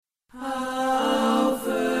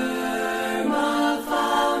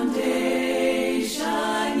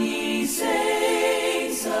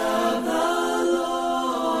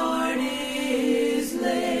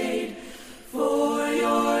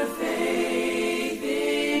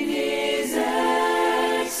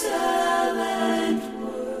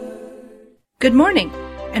Good morning,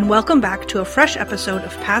 and welcome back to a fresh episode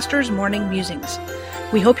of Pastor's Morning Musings.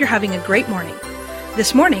 We hope you're having a great morning.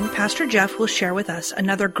 This morning, Pastor Jeff will share with us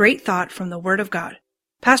another great thought from the Word of God.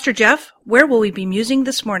 Pastor Jeff, where will we be musing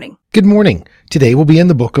this morning? Good morning. Today we'll be in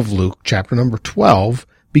the book of Luke, chapter number 12,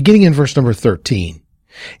 beginning in verse number 13.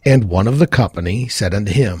 And one of the company said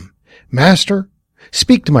unto him, Master,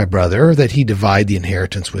 speak to my brother that he divide the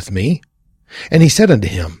inheritance with me. And he said unto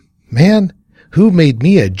him, Man, who made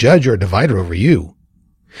me a judge or a divider over you?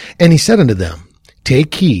 And he said unto them,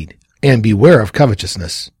 Take heed, and beware of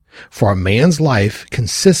covetousness, for a man's life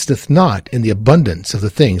consisteth not in the abundance of the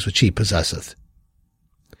things which he possesseth.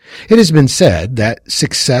 It has been said that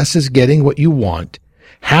success is getting what you want,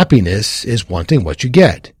 happiness is wanting what you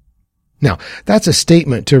get. Now, that's a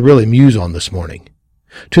statement to really muse on this morning.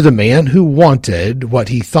 To the man who wanted what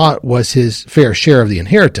he thought was his fair share of the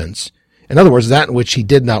inheritance, in other words, that which he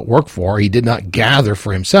did not work for, he did not gather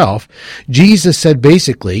for himself, Jesus said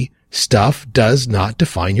basically, stuff does not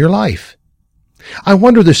define your life. I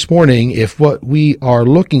wonder this morning if what we are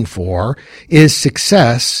looking for is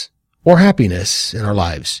success or happiness in our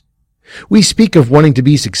lives. We speak of wanting to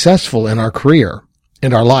be successful in our career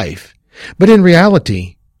and our life, but in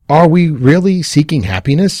reality, are we really seeking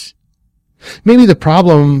happiness? Maybe the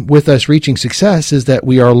problem with us reaching success is that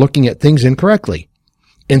we are looking at things incorrectly.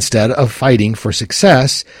 Instead of fighting for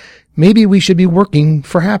success, maybe we should be working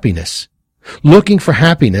for happiness, looking for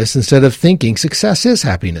happiness instead of thinking success is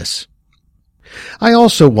happiness. I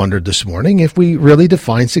also wondered this morning if we really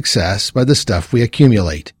define success by the stuff we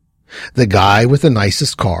accumulate. The guy with the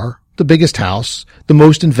nicest car, the biggest house, the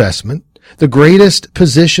most investment, the greatest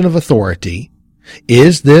position of authority.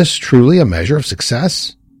 Is this truly a measure of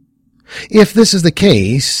success? If this is the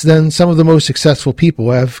case, then some of the most successful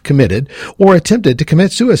people have committed or attempted to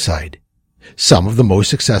commit suicide. Some of the most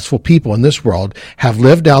successful people in this world have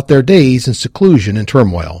lived out their days in seclusion and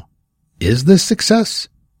turmoil. Is this success?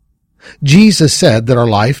 Jesus said that our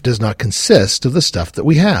life does not consist of the stuff that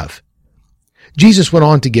we have. Jesus went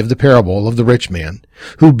on to give the parable of the rich man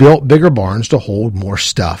who built bigger barns to hold more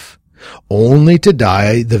stuff, only to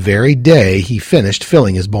die the very day he finished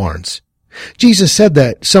filling his barns. Jesus said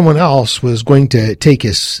that someone else was going to take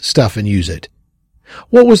his stuff and use it.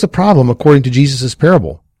 What was the problem according to Jesus'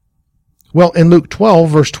 parable? Well, in Luke 12,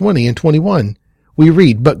 verse 20 and 21, we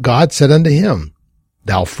read, But God said unto him,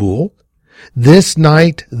 Thou fool, this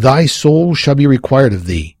night thy soul shall be required of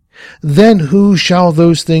thee. Then who shall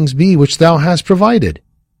those things be which thou hast provided?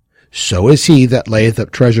 So is he that layeth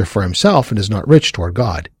up treasure for himself and is not rich toward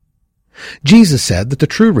God. Jesus said that the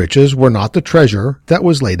true riches were not the treasure that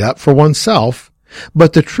was laid up for oneself,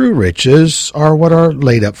 but the true riches are what are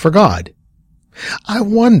laid up for God. I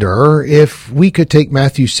wonder if we could take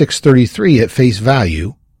Matthew 6:33 at face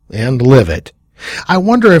value and live it. I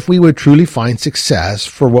wonder if we would truly find success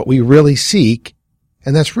for what we really seek,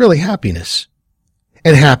 and that's really happiness.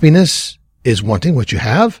 And happiness is wanting what you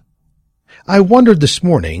have? I wondered this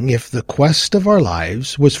morning if the quest of our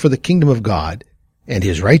lives was for the kingdom of God and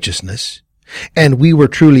his righteousness, and we were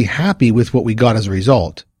truly happy with what we got as a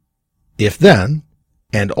result. If then,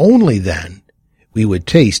 and only then, we would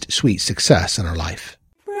taste sweet success in our life.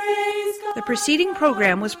 The preceding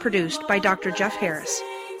program was produced by Dr. Jeff Harris,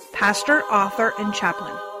 pastor, author, and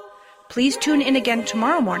chaplain. Please tune in again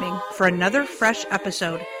tomorrow morning for another fresh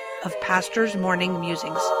episode of Pastor's Morning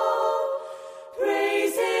Musings.